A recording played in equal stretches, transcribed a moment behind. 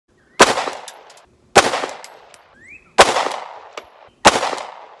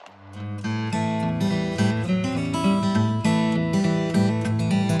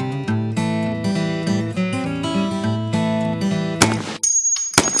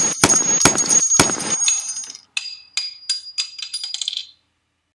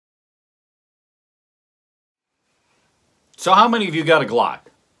So how many of you got a Glock?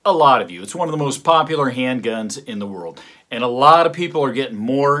 A lot of you. It's one of the most popular handguns in the world. And a lot of people are getting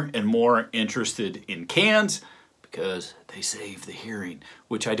more and more interested in cans because they save the hearing,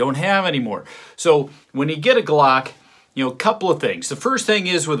 which I don't have anymore. So when you get a Glock, you know, a couple of things. The first thing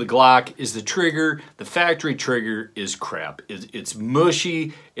is with the Glock is the trigger. The factory trigger is crap. It's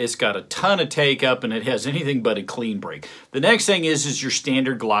mushy, it's got a ton of take up, and it has anything but a clean break. The next thing is your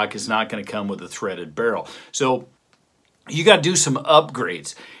standard Glock is not going to come with a threaded barrel. So you got to do some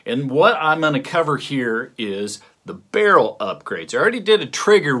upgrades. And what I'm going to cover here is the barrel upgrades. I already did a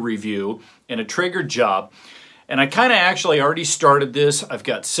trigger review and a trigger job. And I kind of actually already started this. I've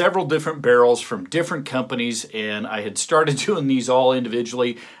got several different barrels from different companies, and I had started doing these all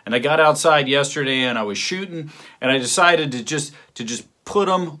individually. And I got outside yesterday and I was shooting, and I decided to just put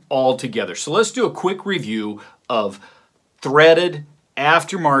them all together. So let's do a quick review of threaded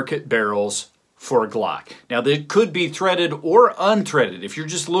aftermarket barrels for a Glock. Now, they could be threaded or unthreaded if you're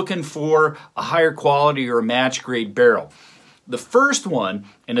just looking for a higher quality or a match grade barrel. The first one,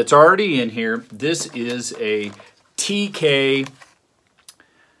 and it's already in here, this is a TK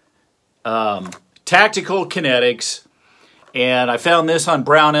Tactical Kinetics, and I found this on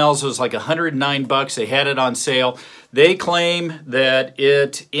Brownells. It was like 109 bucks. They had it on sale. They claim that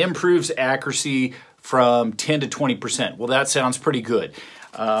it improves accuracy from 10 to 20%. Well, that sounds pretty good.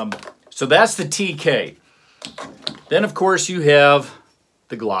 So that's the TK. Then, of course, you have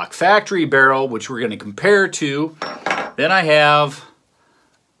the Glock factory barrel, which we're going to compare to. Then I have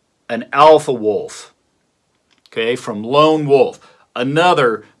an Alpha Wolf, okay, from Lone Wolf.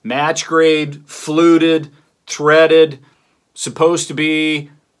 Another match grade, fluted, threaded, supposed to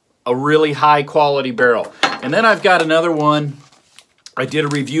be a really high quality barrel. And then I've got another one I did a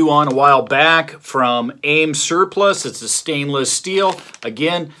review on a while back from AIM Surplus. It's a stainless steel,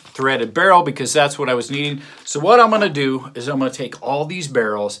 again, threaded barrel because that's what I was needing. So what I'm going to do is I'm going to take all these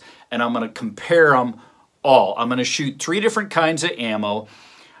barrels and I'm going to compare them all. I'm going to shoot 3 different kinds of ammo.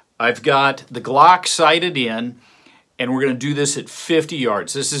 I've got the Glock sighted in, and we're going to do this at 50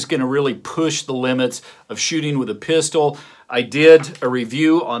 yards. This is going to really push the limits of shooting with a pistol. I did a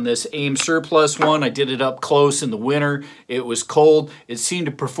review on this AIM Surplus one. I did it up close in the winter. It was cold. It seemed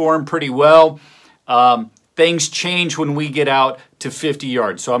to perform pretty well. Things change when we get out to 50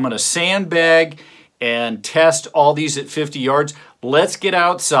 yards. So I'm going to sandbag and test all these at 50 yards. Let's get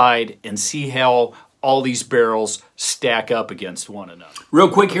outside and see how all these barrels stack up against one another. Real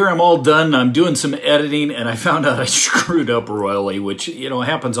quick here, I'm all done. I'm doing some editing, and I found out I screwed up royally, which, you know,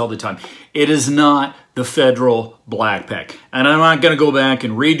 happens all the time. It is not the Federal Black Pack. And I'm not going to go back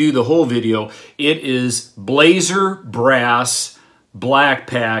and redo the whole video. It is Blazer Brass Black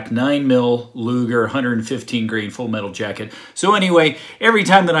Pack, 9mm Luger, 115 grain full metal jacket. So anyway, every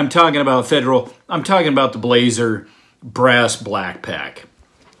time that I'm talking about Federal, I'm talking about the Blazer Brass Black Pack.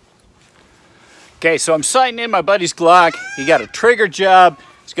 Okay, so I'm sighting in my buddy's Glock. He got a trigger job.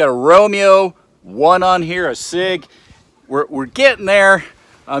 He's got a Romeo 1 on here, a SIG. We're getting there.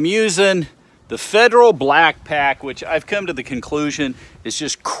 I'm using the Federal Black Pack, which I've come to the conclusion is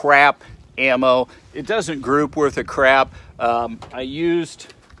just crap ammo. It doesn't group worth of crap. I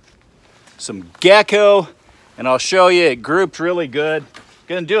used some Gecko, and I'll show you it grouped really good.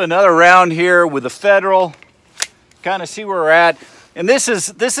 Gonna do another round here with the Federal, kind of see where we're at. And this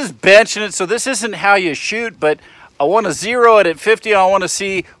is benching it, so this isn't how you shoot, but I want to zero it at 50. I want to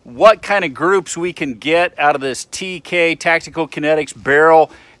see what kind of groups we can get out of this TK Tactical Kinetics barrel,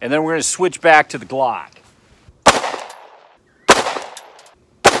 and then we're going to switch back to the Glock.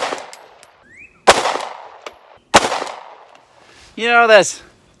 You know,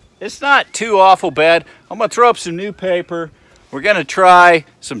 it's not too awful bad. I'm going to throw up some new paper. We're going to try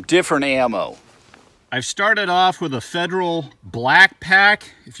some different ammo. I've started off with a Federal Black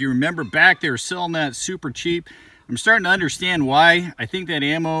Pack. If you remember back, they were selling that super cheap. I'm starting to understand why. I think that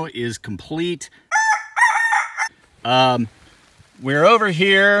ammo is complete. We're over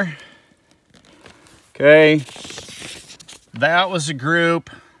here. Okay. That was a group.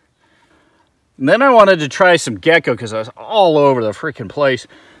 And then I wanted to try some Gecko because I was all over the freaking place.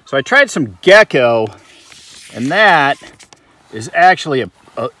 So I tried some Gecko, and that is actually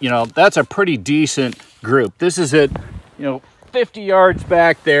that's a pretty decent group. This is at, 50 yards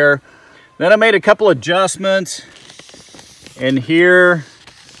back there. Then I made a couple adjustments, and here,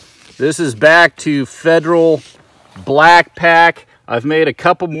 this is back to Federal Black Pack. I've made a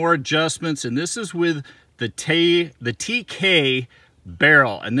couple more adjustments, and this is with the TK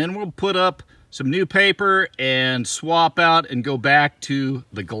barrel. And then we'll put up some new paper and swap out and go back to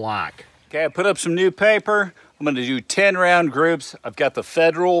the Glock. Okay, I put up some new paper. I'm going to do 10 round groups. I've got the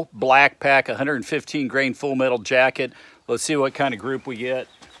Federal Black Pack, 115 grain full metal jacket. Let's see what kind of group we get.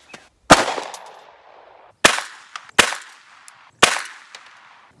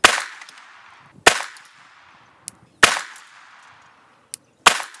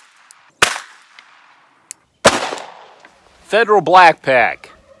 Federal Black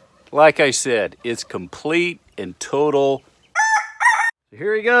Pack. Like I said, it's complete and total. So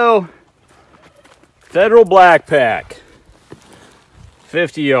here we go. Federal Black Pack.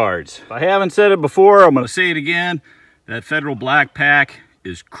 50 yards. If I haven't said it before, I'm going to say it again. That Federal Black Pack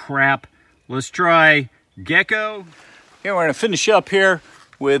is crap. Let's try Gecko. Okay, we're going to finish up here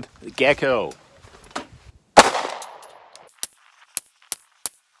with Gecko.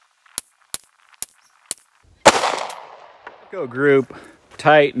 Gecko group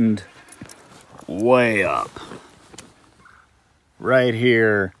tightened way up. Right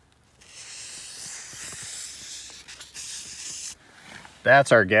here.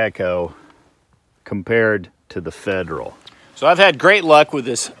 That's our Gecko compared to the Federal. So I've had great luck with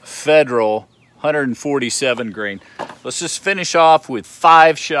this Federal 147 grain. Let's just finish off with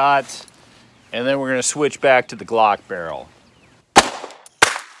 5 shots, and then we're going to switch back to the Glock barrel.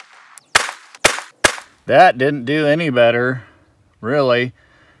 That didn't do any better, really,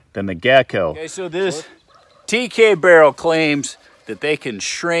 than the Gecko. Okay, so this TK barrel claims that they can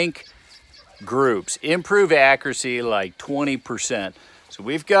shrink groups, improve accuracy like 20%. So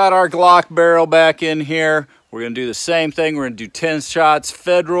we've got our Glock barrel back in here. We're going to do the same thing. We're going to do 10 shots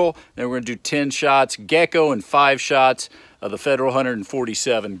Federal, then we're going to do 10 shots Gecko and 5 shots of the Federal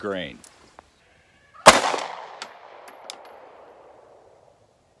 147 grain.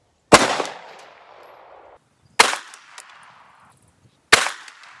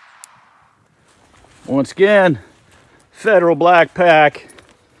 Once again, Federal Black Pack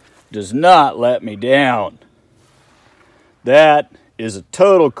does not let me down. That is a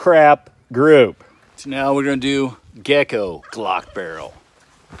total crap group. So now we're going to do Gecko Glock barrel.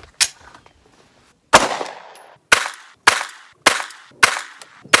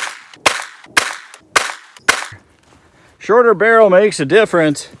 Shorter barrel makes a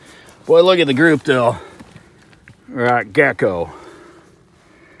difference. Boy, look at the group though. We're at Gecko.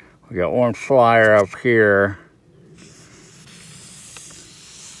 We got one flyer up here.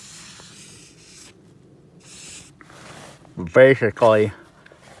 Basically,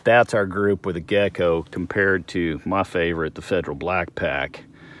 that's our group with a Gecko compared to my favorite, the Federal Black Pack.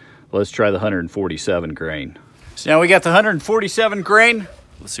 Let's try the 147 grain. So now we got the 147 grain.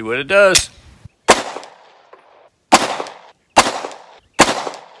 Let's see what it does.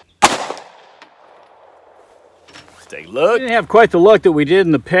 Take a look. We didn't have quite the luck that we did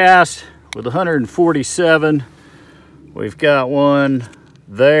in the past with the 147. We've got one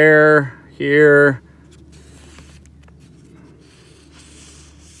there, here,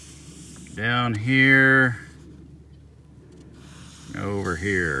 down here, over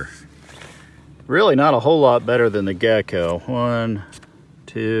here. Really not a whole lot better than the Gecko. 1,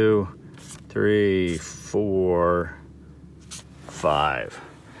 2, 3, 4, 5.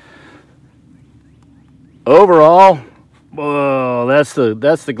 Overall, whoa, that's the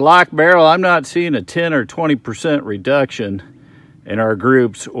Glock barrel. I'm not seeing a 10 or 20% reduction in our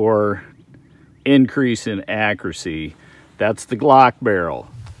groups or increase in accuracy. That's the Glock barrel.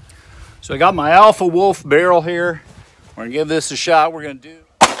 So I got my Alpha Wolf barrel here. We're gonna give this a shot. We're gonna do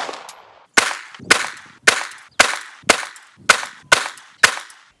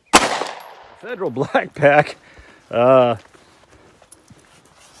Federal Black Pack.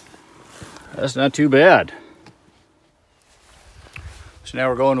 That's not too bad. So now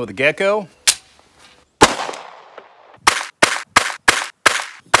we're going with the Gecko.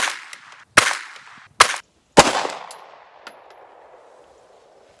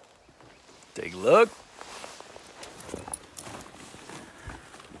 Take a look.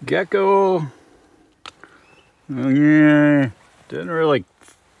 Gecko. Yeah, didn't really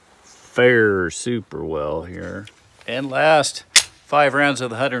fare super well here. And last, 5 rounds of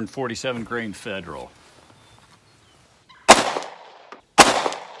the 147 grain Federal.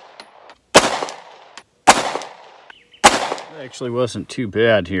 Actually wasn't too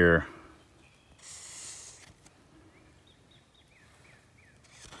bad here.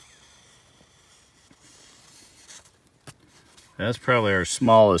 That's probably our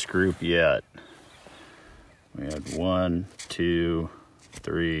smallest group yet. We had 1, 2,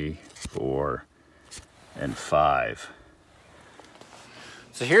 3, 4, and 5.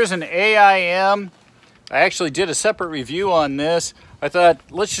 So here's an AIM. I actually did a separate review on this. I thought,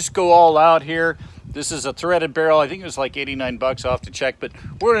 let's just go all out here. This is a threaded barrel. I think it was like 89 bucks. I'll have to check, but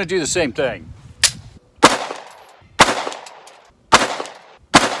we're gonna do the same thing.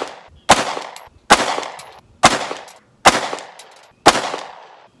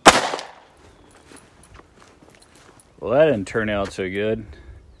 Well, that didn't turn out so good.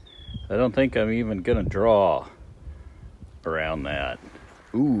 I don't think I'm even gonna draw around that.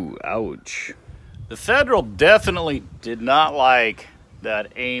 Ooh, ouch. The Federal definitely did not like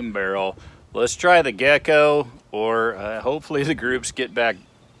that aim barrel. Let's try the Gecko, or hopefully the groups get back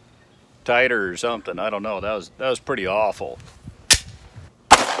tighter or something. I don't know. That was pretty awful.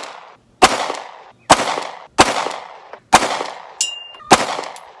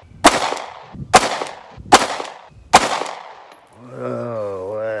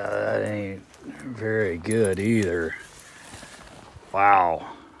 Oh, well, that ain't very good either. Wow.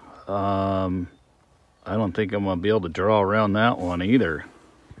 I don't think I'm gonna be able to draw around that one either.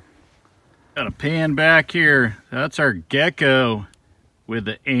 Got a pan back here. That's our Gecko with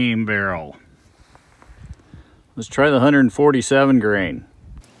the aim barrel. Let's try the 147 grain.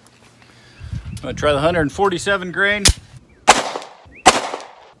 I'm gonna try the 147 grain.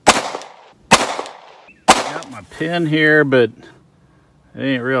 Got my pin here, but it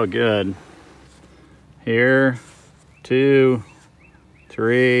ain't real good. Here, 2,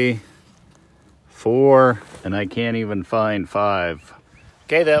 3, 4, and I can't even find 5.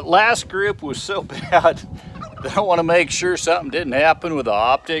 Okay, that last group was so bad that I want to make sure something didn't happen with the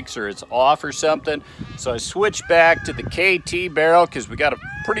optics or it's off or something. So I switched back to the KT barrel because we got a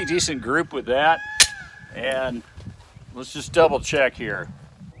pretty decent group with that. And let's just double check here.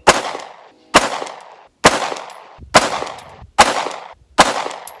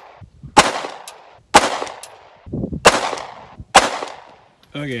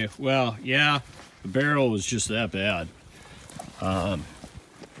 Okay, well, yeah, the barrel was just that bad.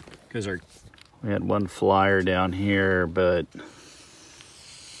 Because we had one flyer down here, but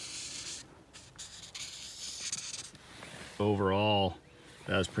overall,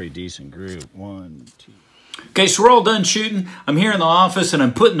 that was a pretty decent group. 1, 2. Okay, so we're all done shooting. I'm here in the office and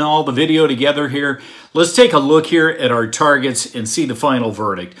I'm putting all the video together here. Let's take a look here at our targets and see the final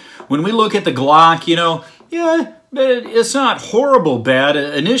verdict. When we look at the Glock, you know, yeah, but it's not horrible bad.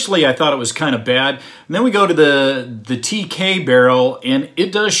 Initially, I thought it was kind of bad. And then we go to the TK barrel, and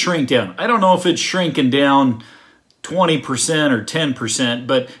it does shrink down. I don't know if it's shrinking down 20% or 10%,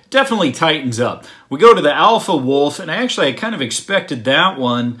 but definitely tightens up. We go to the Alpha Wolf, and actually, I kind of expected that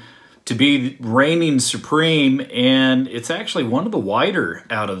one to be reigning supreme, and it's actually one of the wider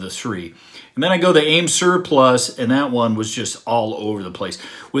out of the 3. And then I go the Aim Surplus, and that one was just all over the place.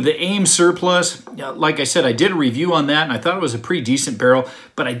 With the Aim Surplus, like I said, I did a review on that, and I thought it was a pretty decent barrel,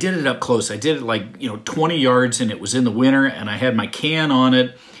 but I did it up close. I did it like, 20 yards, and it was in the winter, and I had my can on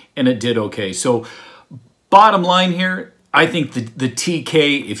it, and it did okay. So bottom line here, I think the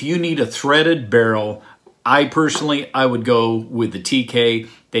TK, if you need a threaded barrel, I would go with the TK.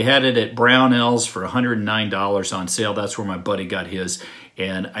 They had it at Brownells for $109 on sale. That's where my buddy got his.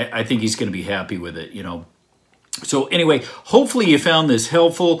 And I think he's going to be happy with it, So anyway, hopefully you found this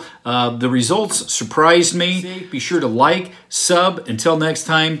helpful. The results surprised me. Be sure to like, sub. Until next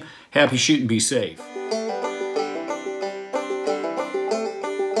time, happy shooting, be safe.